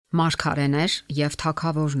Մարգարեներ եւ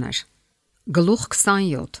թագավորներ։ Գլուխ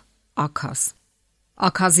 27 Աքազ։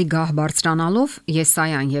 Աքազի գահ բարձրանալով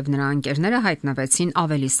Եսայան եւ նրա ընկերները հայտնվեցին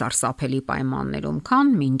ավելի սարսափելի պայմաններում,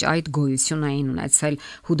 քան մինչ այդ գոյություն էին ունեցել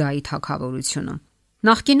Հուդայի թագավորությունում։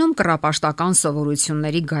 Նախկինում կռապաշտական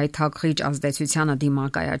սովորությունների գայթակղիչ ազդեցությանը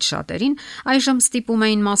դիմակայած շատերին այժմ ստիպում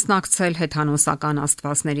էին մասնակցել հեթանոսական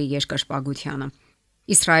աստվածների երկրպագությանը։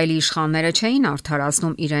 Իսրայելի իշխանները չէին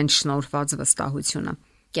արդարացնում իրենց շնորհված վստահությունը։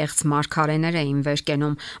 Կեղծ մարգարեներ էին վեր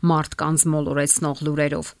կենում մարդկանց մոլորեցնող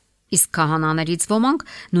լուրերով, իսկ քահանաներից ոմանք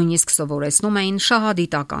նույնիսկ սովորեցնում էին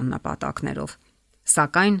շահադիտական նպատակներով։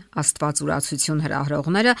 Սակայն աստվածուրացություն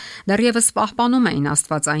հրահրողները դեռևս պահպանում էին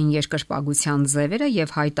աստվածային երկրպագության ձևերը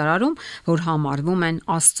եւ հայտարարում, որ համարվում են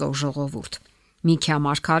Աստծո ժողովուրդ։ Միքիա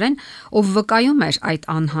մարգարեն, ով վկայում էր այդ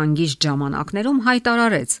անհանգիստ ժամանակներում,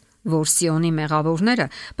 հայտարարեց, որ Սիոնի մեղավորները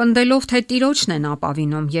պնդելով թե Տիրոջն են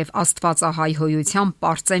ապավինում եւ Աստվածահայհոյությամբ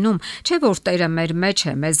պարծենում, չէ որ Տերը մեր մեջ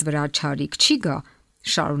է, մեզ վրա չարիք չի գա,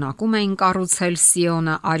 շարունակում էին կառուցել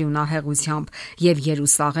Սիոնը արյունահեղությամբ եւ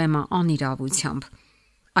Երուսաղեմը անիրավությամբ։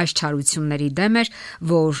 Այս չարությունների դեմ էր,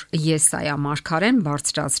 որ Եսայա մարգարեն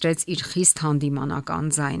բարձրացրեց իր խիստ հանդիմանական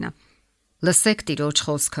ձայնը։ Լսեք Տիրոջ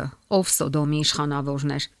խոսքը, ով Սոդոմի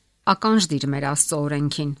իշխանավորներ, ականջ դիր մեր Աստծո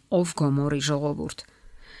օրենքին, ով Գոմորի ժողովուրդ։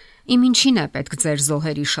 Իմ ինչին է պետք ձեր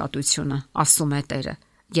զոհերի շատությունը, ասում է Տերը,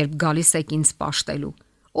 երբ գալիս եք ինձ պաշտելու։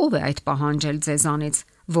 Ով է այդ պահանջել ձեզանից,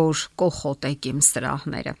 որ կոխոտեք իմ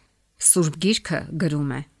սրահները։ Սուրբ Գիրքը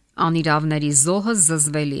գրում է. անիրավների զոհը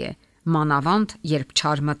զզվելի է, մանավանդ երբ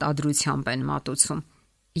չար մտադրությամբ են մատուցում։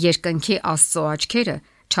 Երկնքի Աստծո աչքերը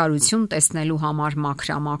չարություն տեսնելու համար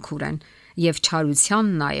մաքրամաքուր են եւ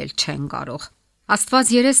չարության նայել չեն կարող։ Աստված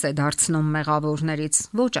երես է դարձնում մեղավորներից,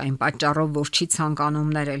 ոչ այն պատճառով, որ չի ցանկանում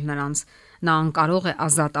ներել նրանց։ Նա անկարող է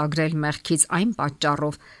ազատ ագրել մեղքից այն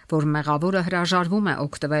պատճառով, որ մեղավորը հրաժարվում է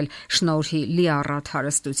օգտվել շնորհի լիառատ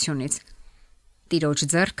հարստությունից։ Տիրոջ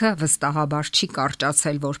ձեռքը վստահաբար չի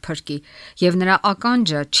կարճացել, որ փրկի, եւ նրա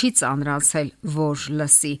ականջը չի ծանրացել, որ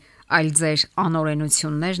լսի, այլ ձեր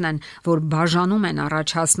անօրենություններն են, որ բաժանում են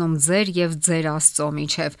առաջացնում ձեր եւ ձեր Աստծո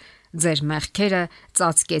միջև։ Ձեր մեղքերը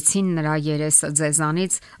ծածկեցին նրա երեսը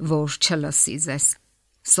ձեզանից, որ չլսի ձեզ։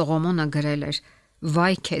 Սողոմոնը գրել էր.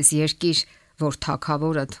 Վայ քեզ երկիր, որ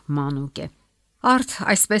թագավորդ մանուկ է։ Արդ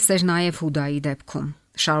այսպես էր նաև Հուդայի դեպքում։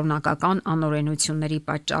 Շարունակական անօրենությունների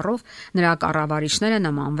պատճառով նրա կառավարիչները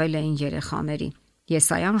նմանվել էին երեխաների։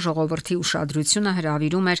 Եսայան ժողովրդի ուշադրությունը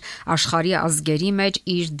հրավիրում էր աշխարհի ազգերի մեջ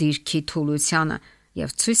իր դիրքի թուլությանը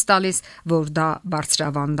եւ ցույց տալիս, որ դա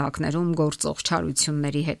բարձրավանդակներում գործող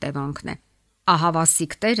չարությունների հետևանքն է։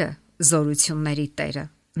 Ահավասիկ Տերը, զորությունների Տերը,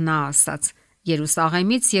 նա ասաց.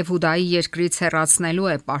 Երուսաղեմից եւ Հուդայի երկրից հեռացնելու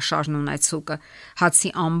է պաշարն ունեցուկը, հացի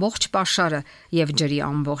ամբողջ պաշարը եւ ջրի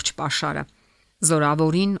ամբողջ պաշարը,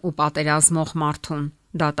 զորավորին ու պատերազմող մարդուն,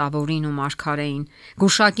 դատավորին ու մարգարեին,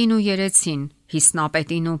 գուշակին ու երեցին,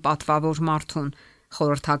 հիսնապետին ու պատվավոր մարդուն,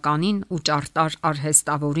 խորհրդականին ու ճարտար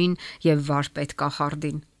արհեստավորին եւ վարպետ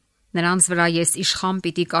կախարդին։ Նրանց վրա ես իշխան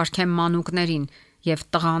պիտի կարգեմ մանուկներին եւ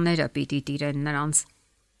տղաները պիտի տիրեն նրանց։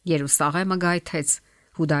 Երուսաղեմը գայթեց,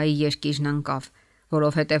 Հուդայի երկիրն ընկավ,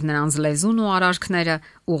 որովհետեւ նրանց լեզուն ու արարքները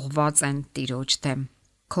ուղղված են Տիրոջ դեմ։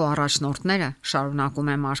 Քո առաջնորդները,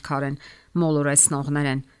 շարունակում է մարգարեն, մոլորեցնողներ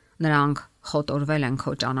են, նրանք խոտորվել են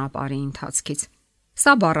քո ճանապարհի ընթացքից։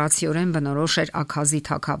 Սա բառացիորեն բնորոշ էր Աքազի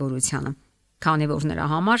թագավորությանը, քանի որ նրա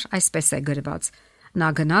համար այսպես է գրված. նա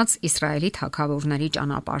գնաց Իսրայելի թագավորների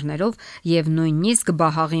ճանապարհներով եւ նույնիսկ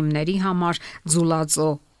Բահաղիմների համար ձուլածո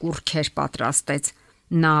կուռքեր պատրաստեց։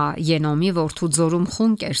 Նա Ենոմի որդու ձորում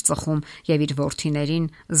խունկ էր ծխում եւ իր որդիներին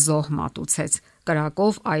զոհ մատուցեց,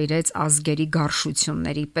 կրակով այրեց ազգերի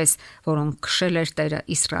գարշությունների պես, որոնք քշել էր Տերը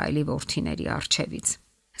Իսրայելի որդիների առջևից։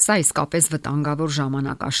 Սա իսկապես վտանգավոր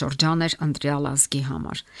ժամանակաշրջան էր ընտրյալ ազգի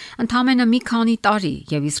համար։ Ընդամենը մի քանի տարի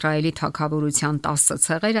եւ Իսրայելի թագավորության 10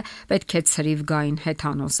 ցեղերը պետք է ցրիվ գային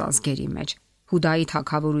հեթանոս ազգերի մեջ։ Հուդայի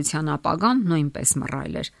թագավորության ապագան նույնպես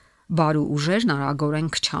մռայլ էր։ Բարու ուժերն արագորեն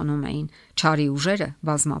քչանում էին, չարի ուժերը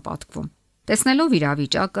բազմապատկվում։ Տեսնելով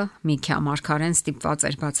իրավիճակը, Միքիա մարգարեն ստիպված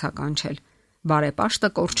էր բացականչել. Բարեպաշտը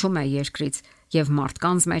կորչում է երկրից եւ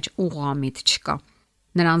մարդկանց մեջ ուղղամիտ չկա։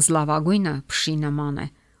 Նրանց լավագույնը փշի նման է,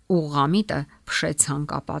 ուղղամիտը փշե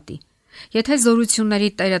ցանկապատի։ Եթե զորությունների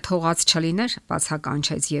Տերը թողած չլիներ,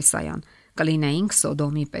 բացականչեց Եսայան, կլինեինք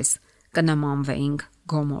Սոդոմի պես, կնմանվեինք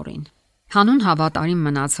Գոմորին։ Հանուն հավատարիմ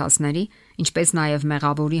մնացածների, ինչպես նաև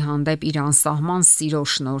մեղավորի հանդեպ իր անսահման սիրո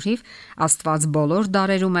շնորհիվ, Աստված բոլոր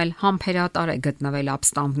դարերում էլ համբերատար է գտնվել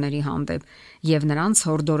ապստամբների հանդեպ եւ նրանց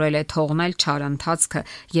հորդորել է թողնել չար ընթացքը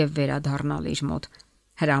եւ վերադառնալ իր մոտ։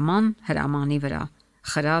 Հրաման հրամանի վրա,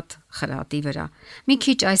 խրատի վրա։ Մի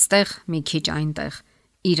քիչ այստեղ, մի քիչ այնտեղ։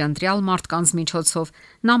 Իր ընտրյալ մարդկանց միջոցով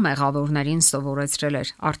նա մեղավորներին սովորեցրել էր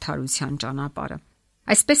արդարության ճանապարհը։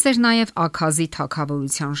 Այսպես էր նաև Աքազի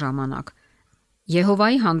թագավորության ժամանակ։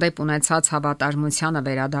 Եհովայի հանդեպ ունեցած հավատարմությանը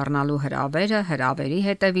վերադառնալու հրավերի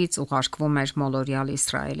հետևից ուղարկվում էր մոլորյալ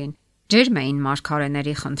Իսրայելին։ Ջերմ էին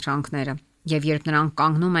մարգարեների խնդրանքները, եւ երբ նրանք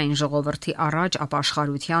կանգնում էին ժողովրդի առաջ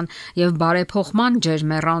ապաշխարության եւ բարեփոխման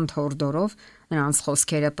ջերմեռանդ հորդորով, նրանց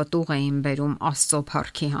խոսքերը պտուղ էին բերում Աստծո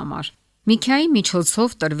փառքի համար։ Միքիայի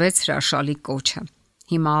միջոցով տրվեց հրաշալի կոչը.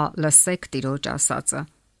 Հիմա լսեք Տիրոջ ասածը.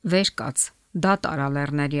 վեր կաց, դատ արա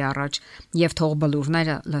լեռների առաջ եւ թող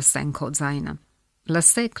բլուրները լսեն քո ձայնը։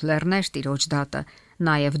 Լսեք լեռներ Տիրոջ դատը,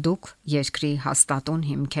 նաև դուք երկրի հաստատուն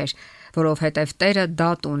հիմքեր, որովհետև Տերը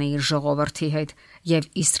դատ ունի իր ժողովրդի հետ եւ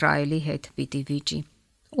Իսրայելի հետ պիտի վիճի։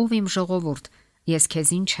 Ով իմ ժողովուրդ, ես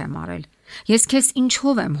քեզ ինչ եմ արել։ Ես քեզ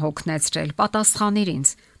ինչով եմ հոգնեցրել, պատասխանիր ինձ,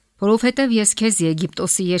 որովհետև ես քեզ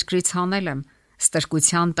Եգիպտոսի երկրից հանել եմ,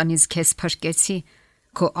 ստրկության տնից քեզ փրկեցի,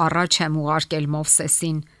 քո առաջ եմ ուղարկել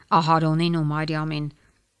Մովսեսին, Ահարոնին ու Մարիամին։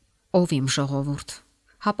 Ով իմ ժողովուրդ,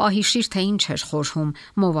 հապա հիշիր, թե ինչ էր խորհում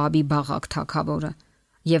Մովաբի Բաղակ թագավորը,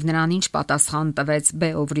 եւ նրան ինչ պատասխան տվեց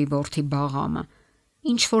Բեովրի որդի Բաղամը,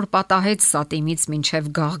 ինչ որ պատահեց Սատիմից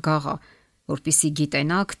մինչև Գաղգաղա, որպիսի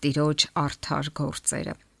գիտենաք Տիրոջ արդար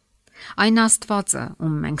գործերը։ Այն Աստվածը,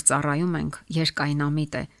 ում մենք ծառայում ենք,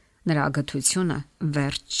 երկայնամիտ է, նրա գթությունը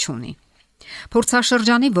վերջ չունի։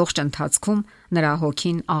 Փորձաշրջանի ողջ ընթացքում նրա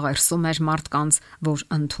հոգին աղերսում էր մարդկանց, որ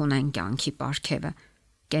ընդունեն կյանքի պարգևը։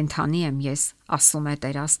 Կենթանի եմ ես, ասում է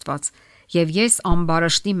Տեր Աստված, եւ ես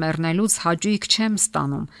ամբարշտի մեռնելուց հաճույք չեմ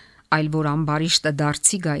ստանում, այլ որ ամբարիշտը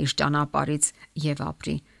դարձի գա իր ճանապարից եւ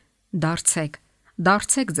ապրի։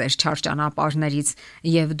 Դարձեք ձեր չար ճանապարհներից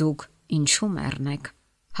եւ դուք ինչու մեռնեք։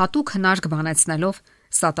 Հատուկ հնարք բանեցնելով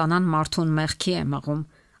Սատանան մարդուն մեղքի է մղում,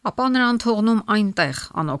 ապա նրան թողնում այնտեղ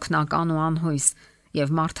անօգնական ու անհույս,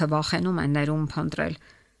 եւ մարդը վախենում է ներում փնտրել։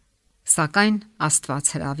 Սակայն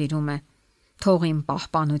Աստված հրավիրում է. թող իմ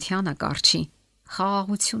պահպանությանը կառչի,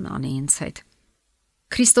 խաղաղություն անի ինձ հետ։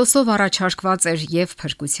 Քրիստոսով առաջարկված էր եւ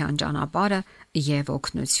փրկության ճանապարհը եւ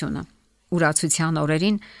օգնությունը։ Ուրացության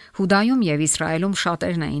օրերին Հուդայում եւ Իսրայելում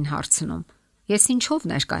շատերն էին հարցնում. ես ինչով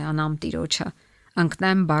ներկայանամ Տիրոջը,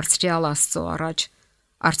 ընկնեմ բարձրյալ Աստծո առաջ,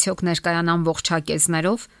 արդյոք ներկայանամ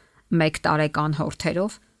ողջակեզներով, 1 տարեկան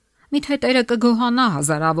հորթերով, միթե Տերը կգոհանա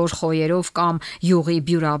հազարավոր խոյերով կամ յուղի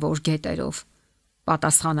բյուրավոր գետերով։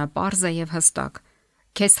 Պատասխանը պարզ է եւ հստակ.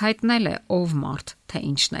 քեզ հայտնել է ով մարդ, թե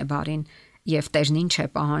ինչն է բարին, եւ Տերն ինչ է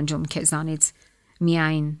պահանջում քեզանից,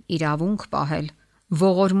 միայն իրավունք պահել,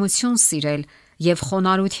 ողորմություն սիրել եւ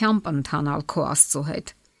խոնարհությամբ ընթանալ քո Աստծո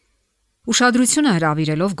հետ։ Ուշադրությունը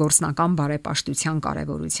հրավիրելով գործնական բարեպաշտության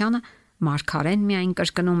կարևորությանը, Մարգարեն միայն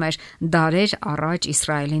կրկնում էր դարեր առաջ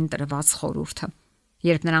Իսրայելին տրված խորհուրդը։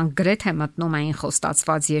 Երբ նրանք գրեթե մտնում էին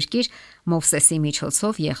խոստացված երկիր, Մովսեսի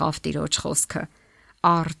միջոցով եղավ Տիրոջ խոսքը.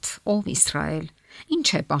 Արդ, ով Իսրայել, ինչ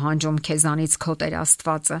է պահանջում քեզանից քո Տեր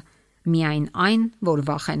Աստվածը, միայն այն, որ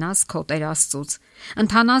վախենաս քո Տեր Աստծուց,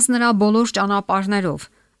 ընթանաս նրա բոլոր ճանապարհներով,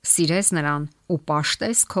 սիրես նրան ու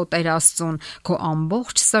պաշտես քո Տեր Աստծուն քո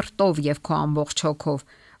ամբողջ սրտով եւ քո ամբողջ հոգով,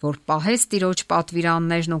 որ պահես Տիրոջ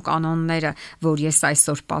պատվիրաններն ու կանոնները, որ ես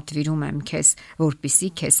այսօր պատվիրում եմ քեզ, որպիսի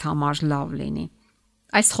քեզ համար լավ լինի։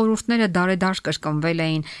 Այս խորհուրդները դարեդար կրկնվել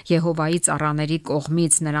էին Եհովայի ծառաների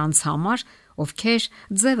կողմից նրանց համար, ովքեր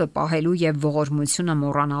ձևը պահելու եւ ողորմությունը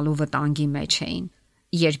մոռանալու վտանգի մեջ էին։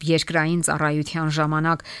 Երբ երկրային ծառայության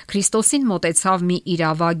ժամանակ Քրիստոսին մոտեցավ մի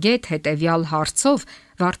իրավագետ հետևյալ հարցով.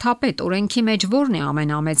 «Վարդապետ, օրենքի մեջ ո՞րն է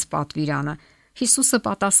ամենամեծ պատվիրանը», Հիսուսը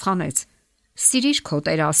պատասխանեց. «Սիրիր քո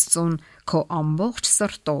Տեր Աստծուն քո ամբողջ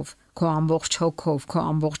սրտով, քո ամբողջ հոգով, քո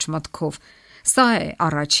ամբողջ մտքով։ Սա է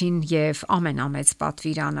առաջին եւ ամենամեծ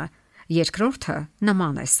պատվիրանը։ Երկրորդը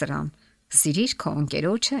նման է սրան. Սիրիր քո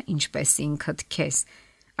ընկերոջը ինչպես ինքդ քեզ։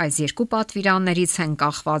 Այս երկու պատվիրաններից են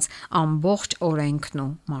կախված ամբողջ օրենքն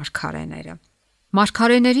ու մարգարեները»։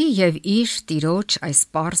 Մարգարեների եւ իր Տիրոջ այս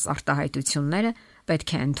պարզ արտահայտությունները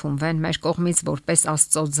պետք է ընդունվեն մեր կողմից որպես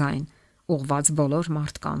Աստծո ձայն, ուղված բոլոր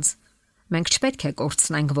մարդկանց։ Մենք չպետք է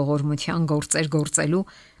կորցնենք ողորմության գործեր գործելու,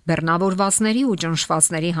 բեռնավորվածների ու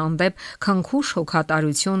ճնշվածների հանդեպ քնքուշ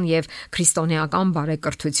հոգատարություն եւ քրիստոնեական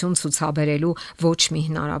բարեկրթություն ցուցաբերելու ոչ մի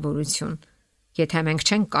հնարավորություն։ Եթե մենք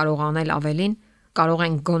չենք կարող անել ավելին, կարող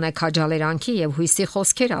ենք գոնե քաջալերանքի եւ հույսի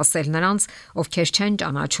խոսքեր ասել նրանց, ովքեր չեն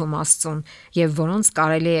ճանաչում Աստծուն եւ որոնց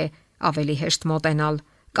կարելի է ավելի հեշտ մոտենալ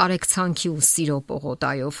կարեկցանքի ու սիրո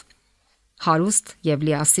պողոտայով։ Հարուստ եւ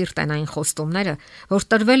լիասիրտ են այն խոստումները, որ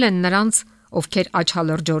տրվել են նրանց, ովքեր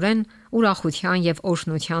աչալրջորեն ուրախության եւ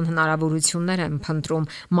օրհնության հնարավորություններ են փնտրում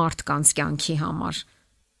մարդկանց կյանքի համար։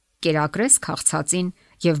 Կերակրես քաղցածին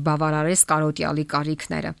եւ բավարարես կարոտյալի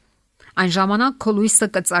կարիքները։ Այն ժամանակ քո լույսը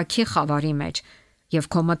կծակի խավարի մեջ եւ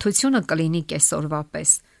քո մթությունը կլինի կեսօրվա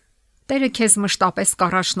պես։ Տերը քեզ մշտապես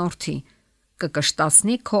կառաջնորդի,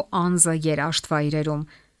 կկշտացնի քո անձը երաշտ վայրերում,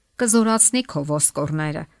 կզորացնի քո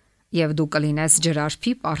ոսկորները եւ դու կլինես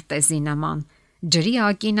ջրարփի պարտեզի նման, ջրի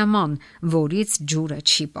ակի նման, որից ջուրը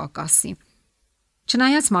չի պակասի։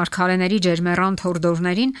 Չնայած մարգարեների ջերմեռան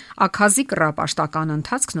թորդորներին, Աքազի կռապաշտական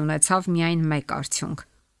ընթացքն ունեցավ միայն մեկ արդյունք։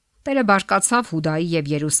 Տերը բարկացավ Հուդայի եւ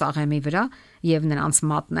Երուսաղեմի վրա եւ նրանց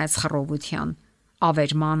մատնեց խռովության,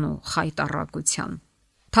 ավերման ու խայտառակության։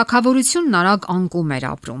 Թագավորությունն արագ անկում էր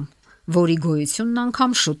ապրում, որի գոյությունն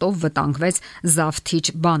անգամ շուտով վտանգվեց զավթիչ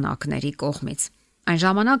բանակների կողմից։ Այն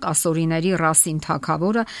ժամանակ ասորիների Ռասին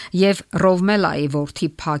թագավորը եւ Ռովմելայի որդի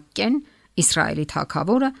Փակկեն, Իսրայելի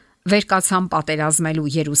թագավորը, վերկացան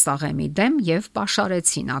պատերազմելու Երուսաղեմի դեմ եւ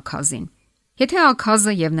պաշարեցին Աքազին։ Եթե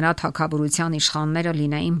Աքազը եւ նրա թագավորության իշխանները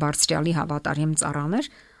լինեին բարձրյալի հավատարիմ ծառաներ,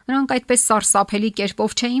 նրանք այդպես սարսափելի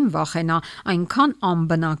կերպով չէին վախենա այնքան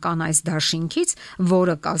անբնական այս դաշինքից,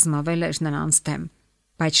 որը կազմվել էր նրանց դեմ,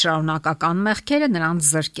 բայց շարունակական մեղքերը նրանց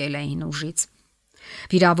զրկել էին ուժից։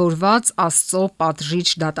 Վիրավորված Աստծո պատժիչ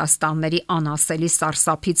դատաստանների անասելի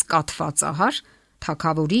սարսափից կաթված ահար,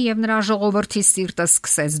 թագավորի եւ նրա ժողովրդի սիրտը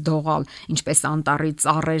սկսեց դողալ, ինչպես անտառի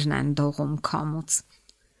ծառերն են դողում քամուց։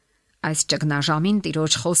 Այս ճգնաժամին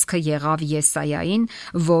Տիրոջ խոսքը եղավ Եսայային,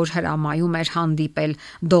 որ հրամայում էր հանդիպել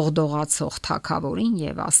դողդողացող թագավորին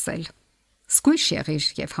եւ ասել. «Սկույր եղիր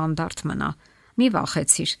եւ հանդարտ մնա, մի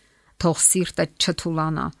վախեցիր, թող սիրտդ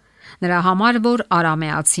չթուլանա, նրա համար, որ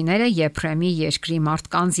արամեացիները Եփրեմի երկրի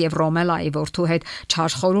մարդկանց եւ Ռոմելայի որդու հետ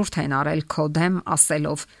չարխորուրդ են արել քո դեմ,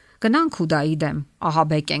 ասելով. Գնանք Հուդայի դեմ,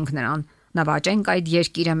 ահաբեկենք նրան, նվաճենք այդ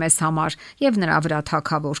երկիրը մեզ համար եւ նրա վրա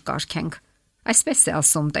թագավոր կարգենք։ Այսպես է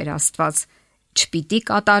ասում Տեր Աստված. չպիտի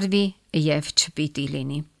կատարվի եւ չպիտի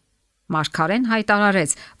լինի»։ Մարգարեն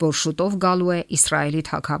հայտարարեց, որ շուտով գալու է Իսրայելի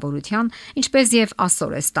թագավորության, ինչպես եւ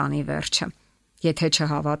Ասորեստանի վերջը։ Եթե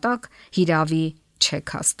չհավատաք, հիրավի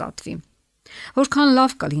չեք հաստատվի։ Որքան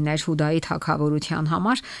լավ կլիներ Հուդայի թագավորության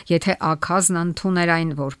համար, եթե Աքազն ընդուներ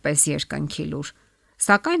այն որպես երկնքի լուր,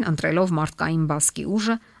 սակայն ընտրելով մարդկային բասկի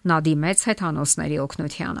ուժը, նա դիմեց հեթանոսների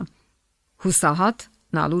օգնությանը։ Հուսահատ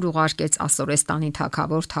նա լուր ուղարկեց Ասորեստանի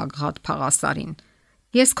թագավոր Թագղատ Փաղասարին.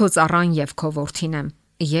 «Ես քո ծառան եւ քո որդին եմ,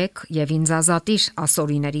 եկ եւ ինձ ազատիր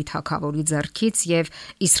ասորիների թագավորի ձեռքից եւ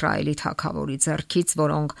Իսրայելի թագավորի ձեռքից,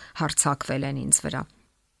 որոնք հարձակվել են ինձ վրա»։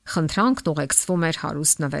 Խնդրանքն ուղեկցվում էր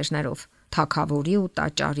հարուստ նվերներով, թագավորի ու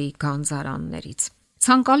տաճարի գանձարաններից։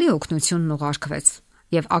 Ցանկալի օգնությունն ուղարկվեց,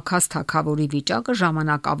 եւ Աքազ թագավորի վիճակը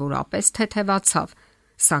ժամանակավորապես թեթևացավ,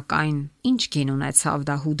 սակայն ինչ գին ունեցավ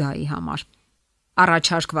դա Հուդայի համար։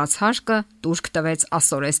 Առաջարկված հարկը տուրք տվեց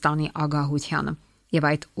Ասորեստանի ագահությանը, եւ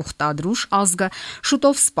այդ ուխտադրուժ ազգը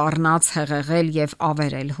շուտով սպառնաց հեղեղել եւ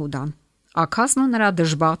ավերել Հուդան։ Աքազն ու նրա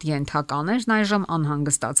դժբախտ ենթականերն այժմ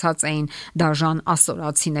անհանգստացած էին դաժան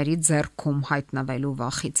ասորացիների ձեռքում հայտնվելու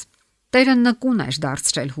վախից։ Տերը նկուն էր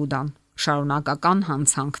դարձրել Հուդան շարունակական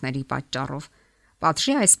հանցանքների պատճառով։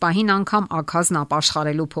 Պատժի այս պահին անգամ Աքազն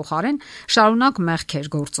ապաշխարելու փոխարեն շարունակ մեղք էր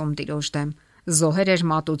գործում Տիրոջ դեմ, զոհեր էր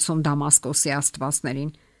մատուցում Դամասկոսի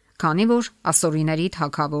աստվածներին, քանի որ ասորիների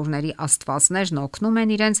թագավորների աստվածներն օգնում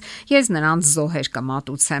են իրենց, ես նրանց զոհեր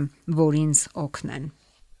կմատուցեմ, որ ինձ օգնեն։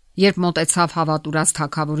 Երբ մոտեցավ հավատուրած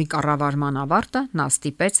թագավորի կառավարման ավարտը, նա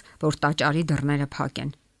ստիպեց, որ տաճարի դռները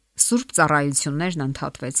փակեն։ Սուրբ ծառայություններն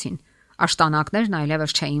ընդհատվեցին։ Աշտանակներն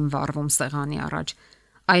այլևս չէին վառվում սեղանի առաջ,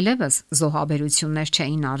 այլևս զոհաբերություններ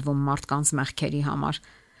չէին արվում մարդկանց մեղքերի համար։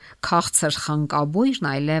 Քաղցր խնկաբույրն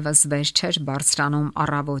այլևս վեր չէր բարձրանում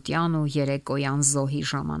առավոտյան ու երեկոյան զոհի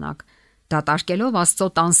ժամանակ։ Դատարկելով Աստծո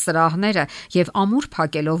տան սրահները եւ ամուր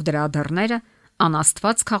փակելով դրա դռները,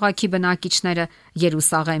 անաստված քաղաքի բնակիչները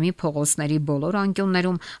Երուսաղեմի փողոցների բոլոր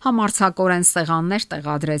անկյուններում համարձակորեն սեղաններ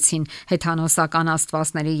տեղադրեցին հեթանոսական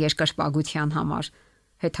աստվածների երկրպագության համար։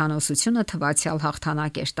 Հեթանոսությունը թվացial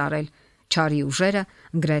հաղթանակ էր տարել, չարի ուժերը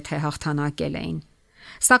գրեթե հաղթանակել էին։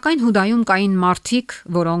 Սակայն Հուդայում կային մարդիկ,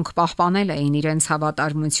 որոնք պահպանել էին իրենց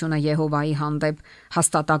հավատարմությունը Եհովայի հանդեպ,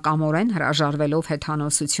 հաստատակամորեն հրաժարվելով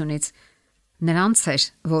հեթանոսությունից։ Նրանց էր,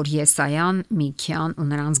 որ Եսայան, Միքյան ու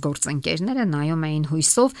նրանց գործընկերները նայում էին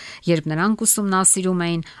հույսով, երբ նրանք ուսումնասիրում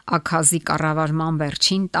էին Աքազի կառավարման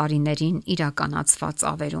վերջին տարիներին իրականացված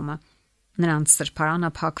ավերումը։ Նրանց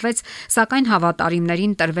սրբարանը փակվեց, սակայն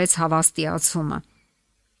հավատարիմներին տրվեց հավաստիացումը.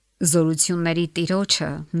 «Զորությունների Տիրոջը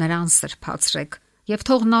նրան սրբացրեք, եւ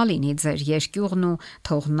թող նա լինի ձեր երկյուղն ու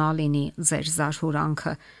թող նա լինի ձեր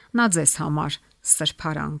զարհուրանքը, նա ձեզ համար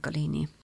սրբարան կլինի։